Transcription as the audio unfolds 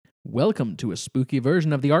Welcome to a spooky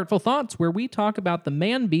version of the Artful Thoughts, where we talk about the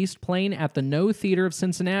man-beast playing at the No Theater of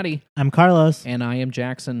Cincinnati. I'm Carlos. And I am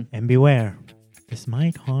Jackson. And beware, this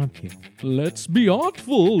might haunt you. Let's be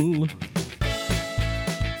artful.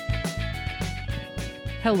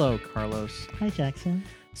 Hello, Carlos. Hi, Jackson.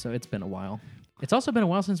 So it's been a while. It's also been a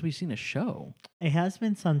while since we've seen a show. It has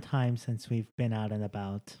been some time since we've been out and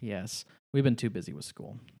about. Yes, we've been too busy with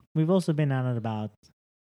school. We've also been out and about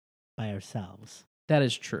by ourselves. That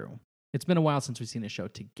is true. It's been a while since we've seen a show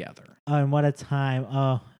together. Oh, and what a time.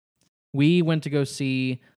 Oh, We went to go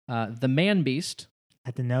see The Man-Beast,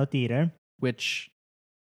 at the No Theater. which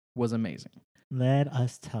was amazing. Let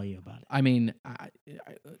us tell you about it. I mean,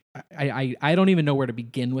 I don't even know where to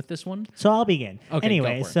begin with this one. So I'll begin. Okay,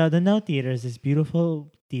 Anyway, go for it. so the No Theater is this beautiful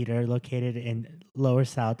theater located in lower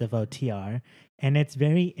south of OTR. And it's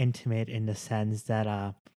very intimate in the sense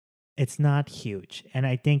that it's not huge. And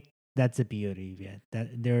I think that's the beauty of it,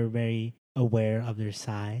 that they're very aware of their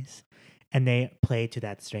size. And they play to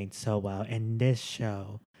that strength so well. And this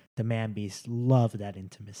show, the Man-Beast, loved that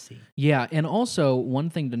intimacy. Yeah, and also one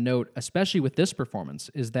thing to note, especially with this performance,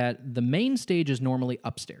 is that the main stage is normally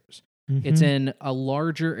upstairs. It's Mhm. in a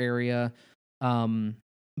larger area,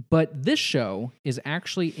 but this show is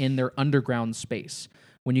actually in their underground space.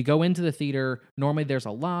 When you go into the theater, normally there's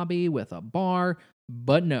a lobby with a bar,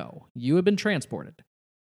 but no, you have been transported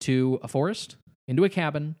to a forest, into a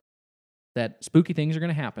cabin, that spooky things are going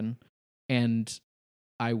to happen, and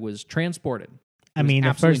I was transported. I was mean, the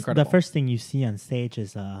absolutely first incredible. thing you see on stage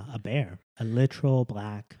is a bear, a literal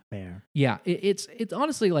black bear. Yeah, it's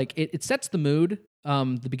honestly like it sets the mood.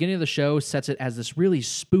 The beginning of the show sets it as this really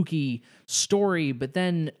spooky story, but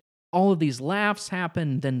then all of these laughs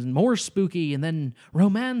happen, then more spooky, and then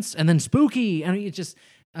romance, and then spooky, and it just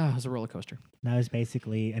it was a roller coaster. That was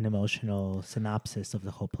basically an emotional synopsis of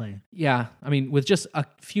the whole play. Yeah, I mean, with just a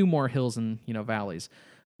few more hills and valleys,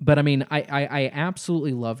 but I mean, I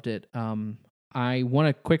absolutely loved it. I want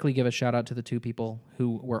to quickly give a shout out to the two people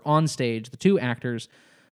who were on stage, the two actors,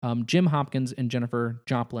 Jim Hopkins and Jennifer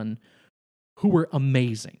Joplin, who were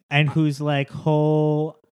amazing. And whose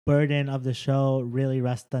whole burden of the show really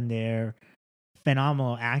rests on their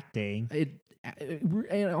phenomenal acting.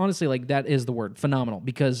 And honestly, that is the word, phenomenal,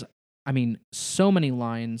 because I mean, so many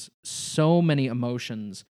lines, so many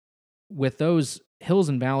emotions with those hills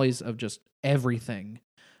and valleys of just everything.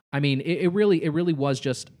 I mean, it really was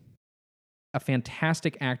just a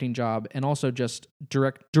fantastic acting job, and also just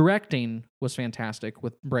directing was fantastic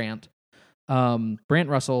with Brant. Brant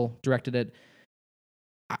Russell directed it.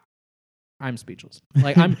 I'm speechless.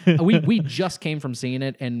 We just came from seeing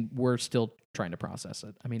it, and we're still trying to process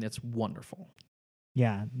it. I mean, it's wonderful.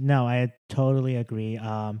 Yeah, no, I totally agree.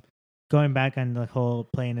 Going back on the whole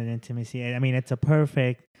playing an intimacy, I mean, it's a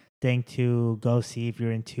perfect thing to go see if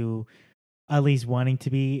you're into at least wanting to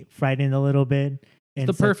be frightened a little bit. It's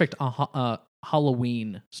the perfect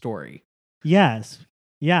Halloween story. Yes.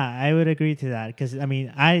 Yeah, I would agree to that. Because, I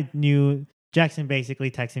mean, I knew Jackson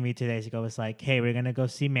basically texted me 2 days ago, was like, hey, we're going to go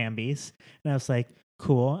see Man-Beast. And I was like,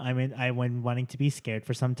 cool. I mean, I went wanting to be scared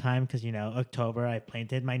for some time because, October, I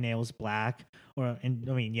painted my nails black.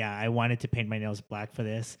 I wanted to paint my nails black for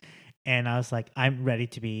this. And I was like, I'm ready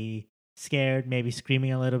to be scared, maybe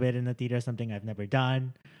screaming a little bit in the theater, something I've never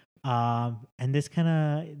done. And this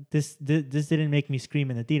didn't make me scream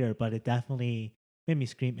in the theater, but it definitely made me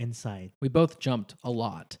scream inside. We both jumped a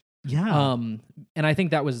lot. Yeah. And I think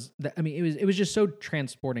that was, it was just so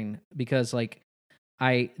transporting, because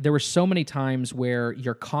there were so many times where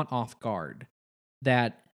you're caught off guard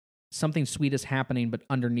that something sweet is happening, but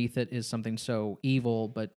underneath it is something so evil,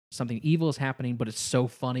 but something evil is happening, but it's so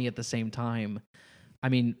funny at the same time. I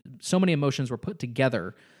mean, so many emotions were put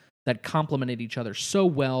together that complemented each other so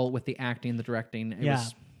well with the acting, the directing. It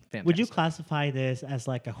was fantastic. Would you classify this as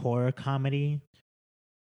a horror comedy?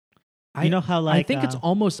 I think it's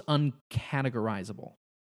almost uncategorizable,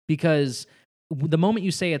 because the moment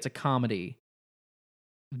you say it's a comedy,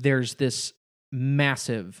 there's this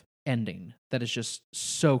massive ending that is just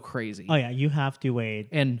so crazy. Oh yeah, you have to wait.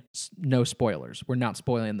 And no spoilers. We're not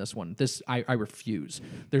spoiling this one. I refuse.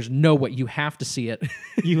 There's no way. You have to see it.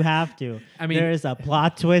 You have to. I mean, there is a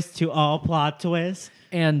plot twist to all plot twists.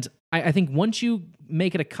 And I think once you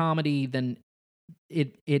make it a comedy, then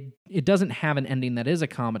it doesn't have an ending that is a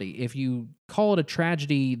comedy. If you call it a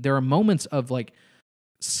tragedy, there are moments of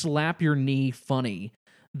slap your knee funny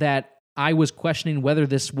that I was questioning whether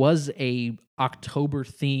this was a October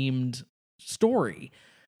themed story.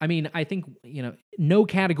 I mean, I think, no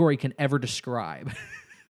category can ever describe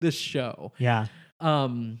this show. Yeah.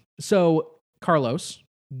 So Carlos,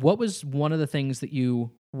 what was one of the things that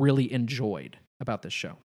you really enjoyed about this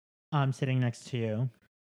show? I'm sitting next to you.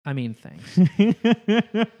 I mean, thanks.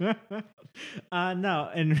 No,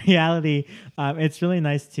 in reality, it's really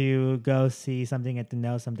nice to go see something, get to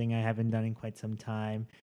know something I haven't done in quite some time,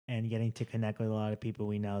 and getting to connect with a lot of people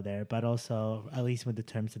we know there. But also, at least with the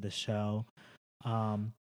terms of the show,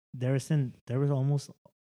 um, there was almost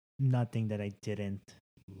nothing that I didn't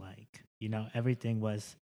like. Everything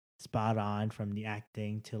was spot on, from the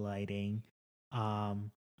acting to lighting.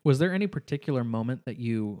 Was there any particular moment that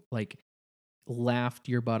you like laughed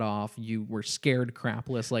your butt off? You were scared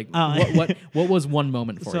crapless. Like what was one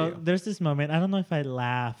moment for So you? there's this moment. I don't know if I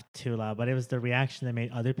laughed too loud, but it was the reaction that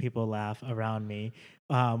made other people laugh around me.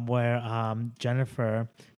 Where Jennifer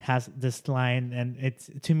has this line,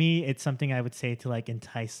 and to me, it's something I would say to like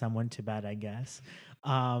entice someone to bed, I guess.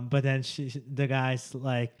 But then the guy's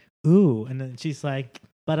like, "Ooh," and then she's like,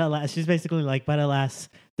 "But alas," she's basically like, "But alas,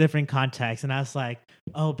 different context." And I was like,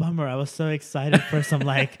 "Oh, bummer! I was so excited for some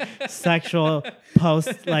like sexual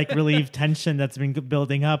post like relief tension that's been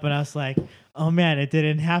building up," and I was like, "Oh man, it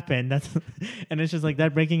didn't happen." And it's just like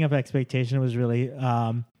that breaking of expectation was really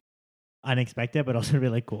unexpected, but also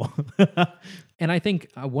really cool. And I think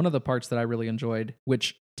one of the parts that I really enjoyed,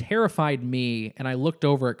 which terrified me, and I looked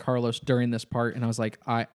over at Carlos during this part, and I was like,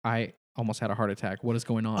 I almost had a heart attack. What is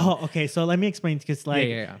going on? Oh, okay. So let me explain, because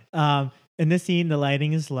like, in this scene, the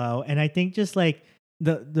lighting is low, and I think just like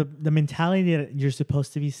the mentality that you're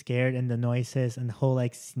supposed to be scared, and the noises and the whole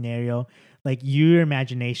like scenario, like your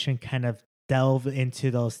imagination kind of delve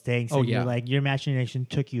into those things. Oh, and yeah. you're like, your imagination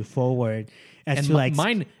took you forward as And to like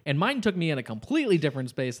mine took me in a completely different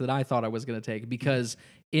space that I thought I was going to take, because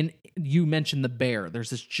you mentioned the bear. There's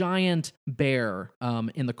this giant bear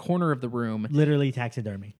in the corner of the room, literally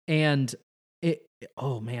taxidermy, and it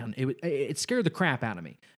scared the crap out of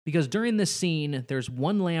me, because during this scene there's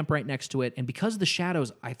one lamp right next to it, and because of the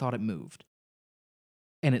shadows I thought it moved,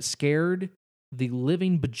 and it scared the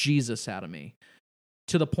living bejesus out of me,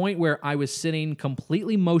 to the point where I was sitting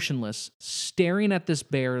completely motionless, staring at this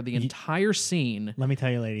bear the entire scene. Let me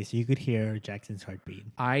tell you, ladies, you could hear Jackson's heartbeat.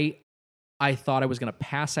 I thought I was going to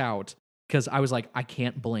pass out, because I was like, I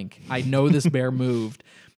can't blink. I know this bear moved.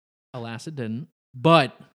 Alas, it didn't.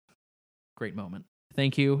 But great moment.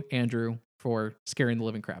 Thank you, Andrew, for scaring the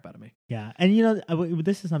living crap out of me. Yeah, and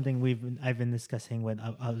this is something I've been discussing with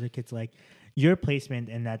other kids. Like, your placement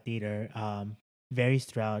in that theater varies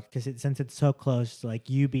throughout, because since it's so close, like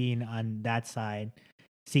you being on that side,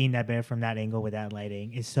 seeing that bear from that angle with that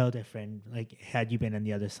lighting is so different. Like, had you been on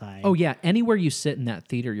the other side. Oh yeah, anywhere you sit in that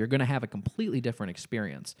theater, you're going to have a completely different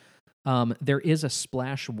experience. There is a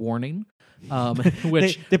splash warning,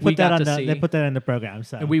 which they put that on see. They put that in the program.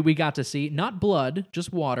 So and we got to see not blood,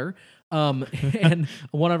 just water. And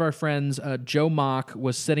one of our friends, Joe Mock,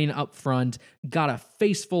 was sitting up front, got a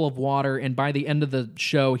face full of water, and by the end of the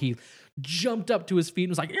show, he jumped up to his feet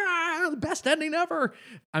and was like, "Yeah, the best ending ever!"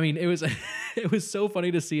 I mean, it was it was so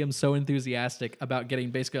funny to see him so enthusiastic about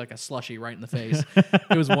getting basically like a slushie right in the face.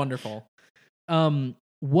 It was wonderful.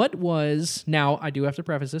 What was, now I do have to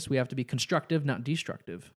preface this, we have to be constructive, not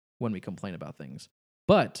destructive when we complain about things.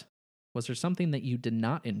 But was there something that you did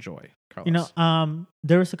not enjoy, Carlos?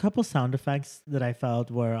 There was a couple sound effects that I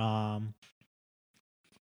felt were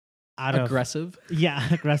aggressive.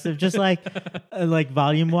 Aggressive. Just like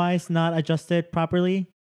volume wise, not adjusted properly.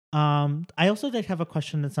 I also did have a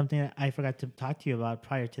question, that's something that I forgot to talk to you about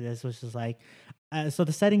prior to this, which is like, so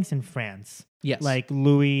the settings in France. Yes. Like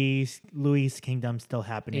Louis' kingdom still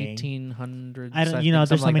happening. 1800s. I don't,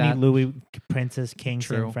 there's so many like Louis princes, kings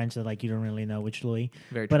True. in French that like you don't really know which Louis.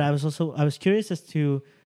 Very but true. I was curious as to,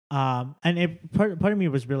 part of me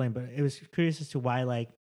was brilliant, but it was curious as to why like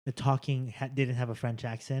the talking didn't have a French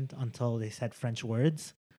accent until they said French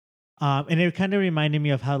words. And it kind of reminded me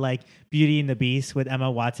of how like Beauty and the Beast with Emma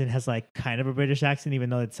Watson has like kind of a British accent, even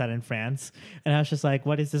though it's set in France. And I was just like,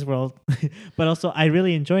 what is this world? But also I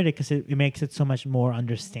really enjoyed it, because it makes it so much more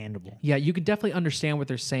understandable. Yeah, you could definitely understand what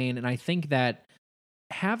they're saying. And I think that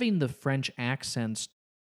having the French accents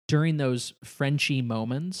during those Frenchy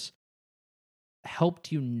moments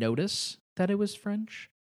helped you notice that it was French.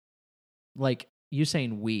 Like you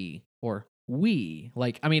saying we or we,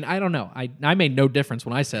 like, I mean, I don't know. I made no difference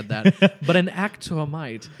when I said that, but an actor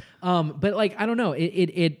might. But like, I don't know.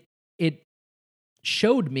 It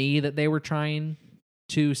showed me that they were trying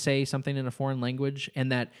to say something in a foreign language,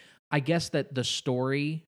 and that I guess that the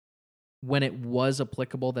story, when it was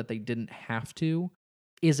applicable, that they didn't have to,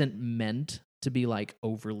 isn't meant to be like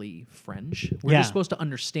overly French. We're just supposed to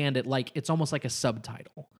understand it like it's almost like a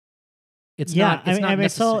subtitle. It's not.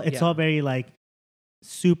 It's all very like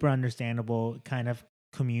super understandable, kind of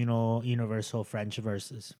communal, universal French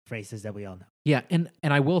verses phrases that we all know. Yeah, and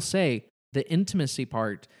I will say the intimacy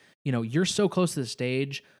part, you're so close to the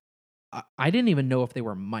stage. I didn't even know if they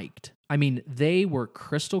were mic'd. I mean, they were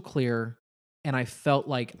crystal clear, and I felt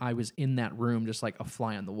like I was in that room just like a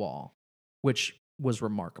fly on the wall, which was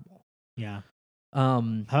remarkable. Yeah. How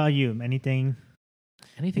about you? Anything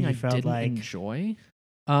I didn't enjoy?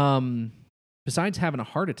 Besides having a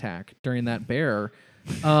heart attack during that bear.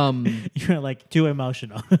 You're like too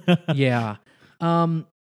emotional. Yeah.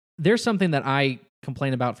 There's something that I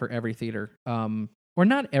complain about for every theater. Or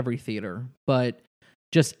not every theater, but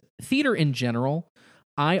just theater in general.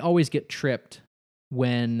 I always get tripped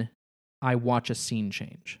when I watch a scene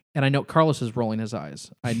change. And I know Carlos is rolling his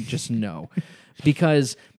eyes. I just know.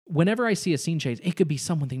 Because whenever I see a scene change, it could be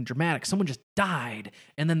something dramatic. Someone just died,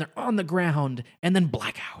 and then they're on the ground, and then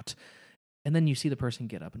blackout. And then you see the person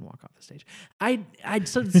get up and walk off the stage.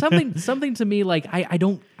 So something to me, like I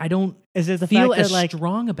don't Is it the feel fact as that, like,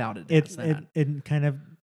 strong about it. It kind of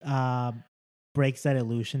breaks that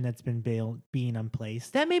illusion that's been being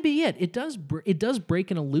unplaced. That may be it. It does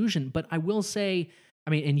break an illusion, but I will say,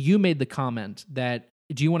 and you made the comment that.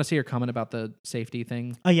 Do you want to say your comment about the safety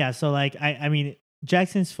thing? Oh yeah. So like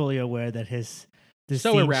Jackson's fully aware that the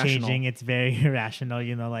so scene irrational. Changing, it's very irrational.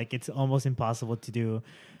 Like it's almost impossible to do.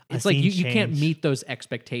 It's like you can't meet those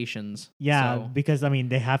expectations. Yeah, so. Because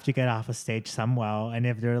they have to get off a stage somehow, and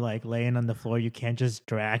if they're like laying on the floor, you can't just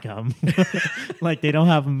drag them. Like they don't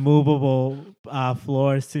have movable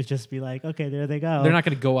floors to just be like, okay, there they go. They're not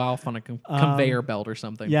going to go off on a conveyor belt or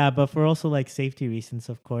something. Yeah, but for also like safety reasons,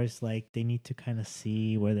 of course, like they need to kind of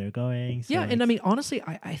see where they're going. So yeah, and honestly,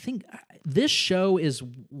 I think this show is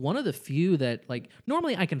one of the few that like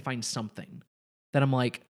normally I can find something that I'm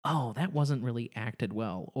like, oh, that wasn't really acted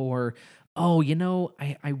well. Or, oh,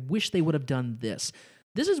 I wish they would have done this.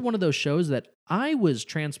 This is one of those shows that I was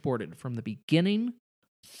transported from the beginning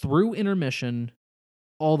through intermission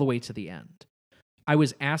all the way to the end. I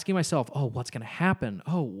was asking myself, oh, what's going to happen?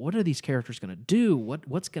 Oh, what are these characters going to do?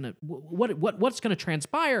 What's going to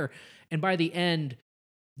transpire? And by the end,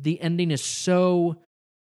 the ending is so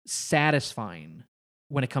satisfying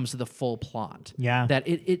when it comes to the full plot. Yeah. That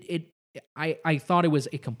I thought it was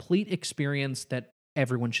a complete experience that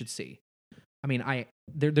everyone should see.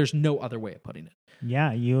 There's no other way of putting it.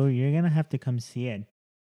 Yeah, you're gonna have to come see it.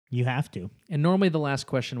 You have to. And normally the last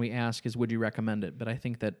question we ask is, would you recommend it? But I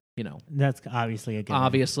think that, that's obviously a good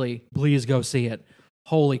obviously, one. Please go see it.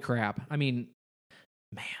 Holy crap. Man,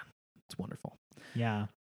 it's wonderful. Yeah.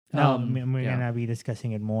 No, we're gonna be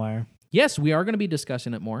discussing it more. Yes, we are going to be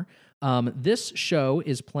discussing it more. This show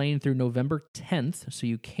is playing through November 10th, so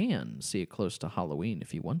you can see it close to Halloween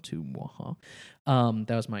if you want to. That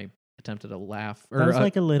was my attempt at a laugh. That was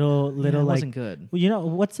like a little it like wasn't good. Well,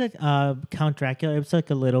 what's it? Count Dracula. It was like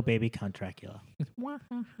a little baby Count Dracula.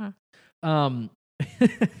 I'm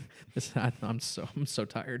so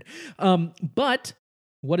tired. But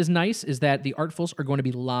what is nice is that the Artfuls are going to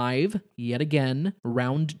be live yet again,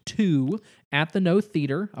 round 2 at the No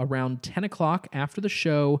Theater around 10 o'clock after the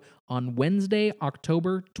show on Wednesday,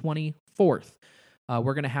 October 24th.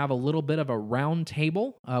 We're going to have a little bit of a round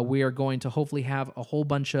table. We are going to hopefully have a whole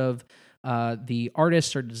bunch of the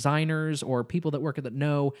artists or designers or people that work at the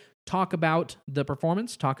No talk about the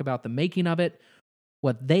performance, talk about the making of it,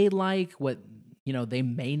 what they like, what they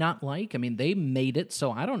may not like. They made it,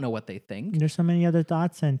 so I don't know what they think. There's so many other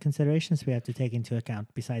thoughts and considerations we have to take into account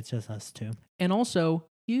besides just us two. And also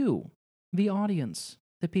you, the audience,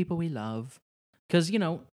 the people we love. Because,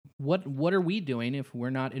 what are we doing if we're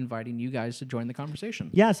not inviting you guys to join the conversation?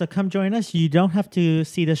 Yeah, so come join us. You don't have to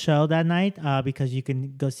see the show that night because you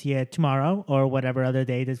can go see it tomorrow or whatever other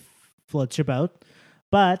day that floats your boat.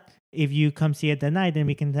 But if you come see it that night, then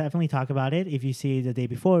we can definitely talk about it. If you see it the day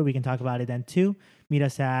before, we can talk about it then too. Meet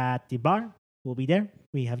us at the bar. We'll be there.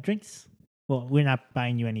 We have drinks. Well, we're not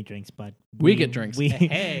buying you any drinks, but we get drinks.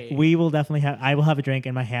 We will definitely have. I will have a drink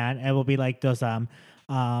in my hand. It will be like those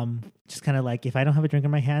just kind of like if I don't have a drink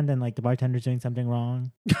in my hand, then like the bartender's doing something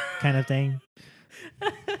wrong, kind of thing.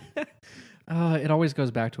 It always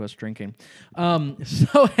goes back to us drinking.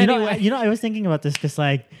 So anyway, I was thinking about this because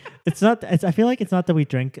like I feel like it's not that we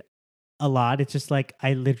drink a lot. It's just like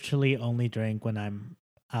I literally only drink when I'm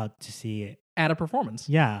out to see it at a performance.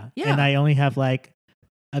 Yeah. And I only have like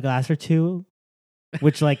a glass or two,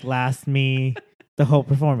 which like lasts me the whole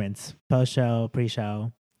performance, post show,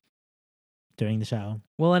 pre-show, during the show.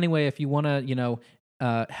 Well, anyway, if you want to,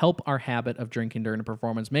 help our habit of drinking during a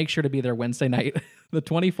performance, make sure to be there Wednesday night, the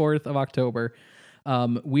 24th of October.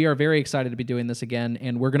 We are very excited to be doing this again,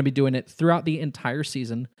 and we're going to be doing it throughout the entire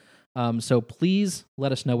season. So please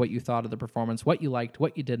let us know what you thought of the performance, what you liked,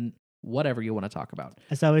 what you didn't, whatever you want to talk about.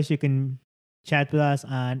 As always, you can chat with us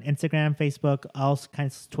on Instagram, Facebook, all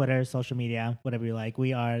kinds of Twitter, social media, whatever you like.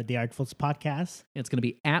 We are the Artfuls Podcast. It's going to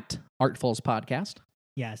be at Artfuls Podcast.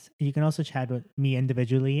 Yes. You can also chat with me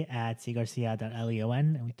individually at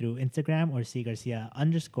cgarcia.leon through Instagram or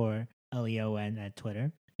cgarcia_leon at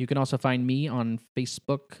Twitter. You can also find me on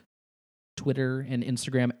Facebook, Twitter, and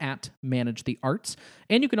Instagram at Manage the Arts.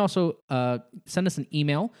 And you can also send us an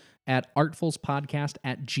email at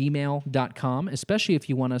artfulspodcast@gmail.com, especially if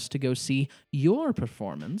you want us to go see your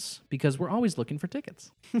performance, because we're always looking for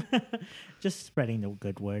tickets. Just spreading the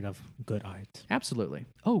good word of good art. Absolutely.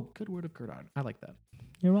 Oh, good word of good art. I like that.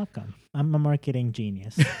 You're welcome. I'm a marketing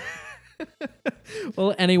genius.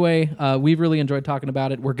 Well, anyway, we've really enjoyed talking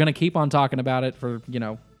about it. We're going to keep on talking about it for,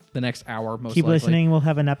 the next hour, most Keep likely. listening. We'll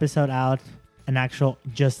have an episode out, an actual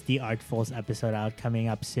Just the Artfuls episode out coming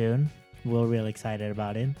up soon. We're really excited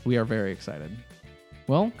about it. We are very excited.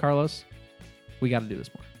 Well, Carlos, we got to do this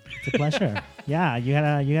more. It's a pleasure. Yeah, you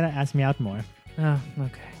gotta ask me out more.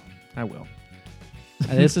 Okay. I will.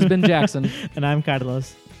 This has been Jackson. And I'm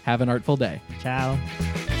Carlos. Have an artful day. Ciao.